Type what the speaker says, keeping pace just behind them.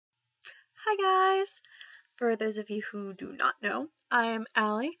Hi guys! For those of you who do not know, I am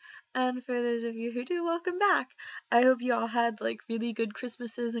Allie, and for those of you who do, welcome back. I hope you all had really good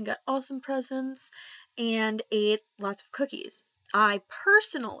Christmases and got awesome presents and ate lots of cookies. I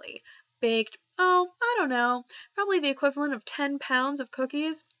personally baked, I don't know, probably the equivalent of 10 pounds of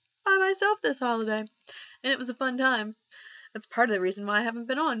cookies by myself this holiday, and it was a fun time. That's part of the reason why I haven't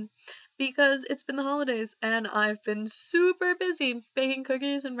been on, because it's been the holidays and I've been super busy baking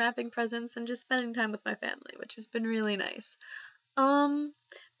cookies and wrapping presents and just spending time with my family, which has been really nice. Um,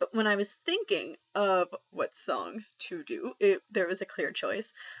 but when I was thinking of what song to do, there was a clear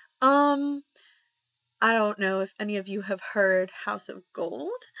choice. Um, I don't know if any of you have heard House of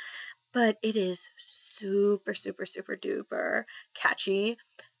Gold, but it is super, super, super duper catchy.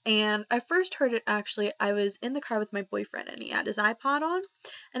 And I first heard it I was in the car with my boyfriend and he had his iPod on,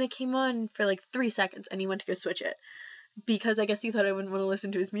 and it came on for like 3 seconds and he went to go switch it because I guess he thought I wouldn't want to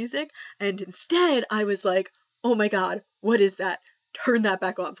listen to his music. And instead, I was like, oh my god, what is that? Turn that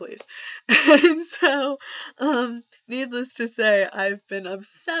back on, please. And so, needless to say, I've been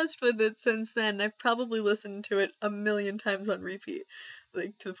obsessed with it since then. I've probably listened to it a million times on repeat,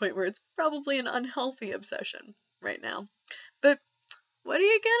 like to the point where it's probably an unhealthy obsession right now. But what are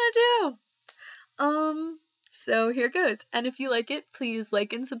you gonna do? So here goes. And if you like it, please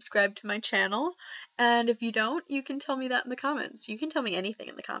like and subscribe to my channel. And if you don't, you can tell me that in the comments. You can tell me anything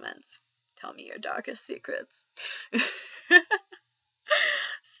in the comments. Tell me your darkest secrets.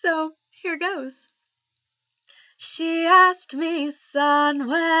 So here goes. She asked me, son,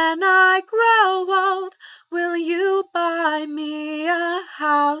 when I grow old, will you buy me a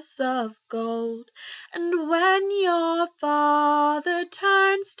house of gold? And when your father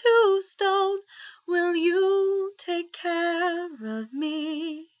turns to stone, will you take care of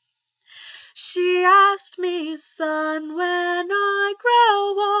me? She asked me, son, when I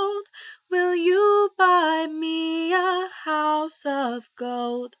grow old, will you buy me a house of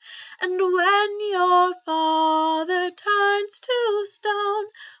gold? And when your father turns to stone,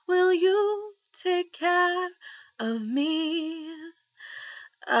 will you take care of me?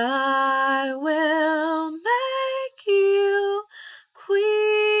 I will make you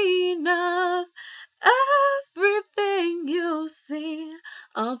queen of everything you see.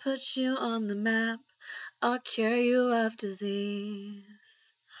 I'll put you on the map. I'll cure you of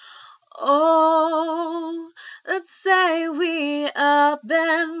disease. Oh, let's say we up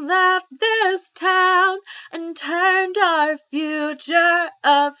and left this town and turned our future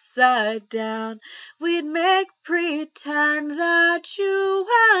upside down. We'd make pretend that you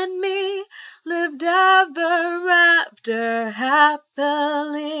and me lived ever after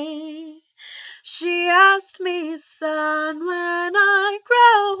happily. She asked me, son, when I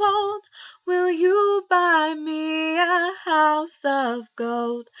grow old, will you buy me a house of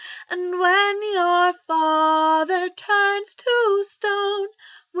gold? And when your father turns to stone,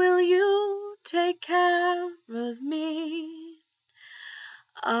 will you take care of me?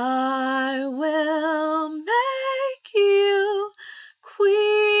 I will make you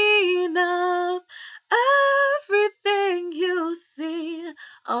queen of everything you see.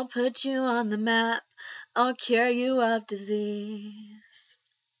 I'll put you on the map. I'll cure you of disease.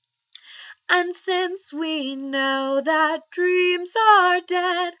 And since we know that dreams are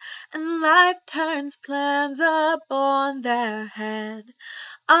dead and life turns plans upon their head,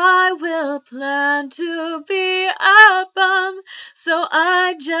 I will plan to be a bum, so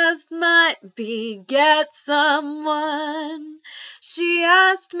I just might beget someone. She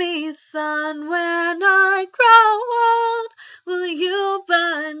asked me, son, when I grow old, will you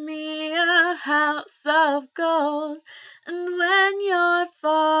buy me a house of gold? And when your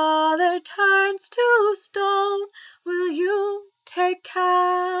father turns to stone, will you take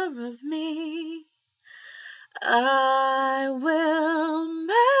care of me? I will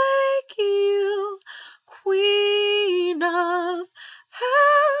make you queen of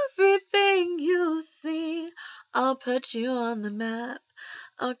everything you see. I'll put you on the map.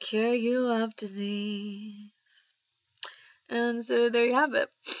 I'll cure you of disease. And so there you have it.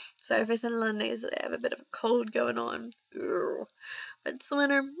 Sorry if I sound a little nasally. I have a bit of a cold going on. Ugh. But it's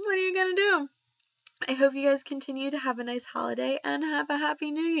winter. What are you gonna do? I hope you guys continue to have a nice holiday and have a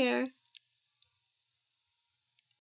happy new year.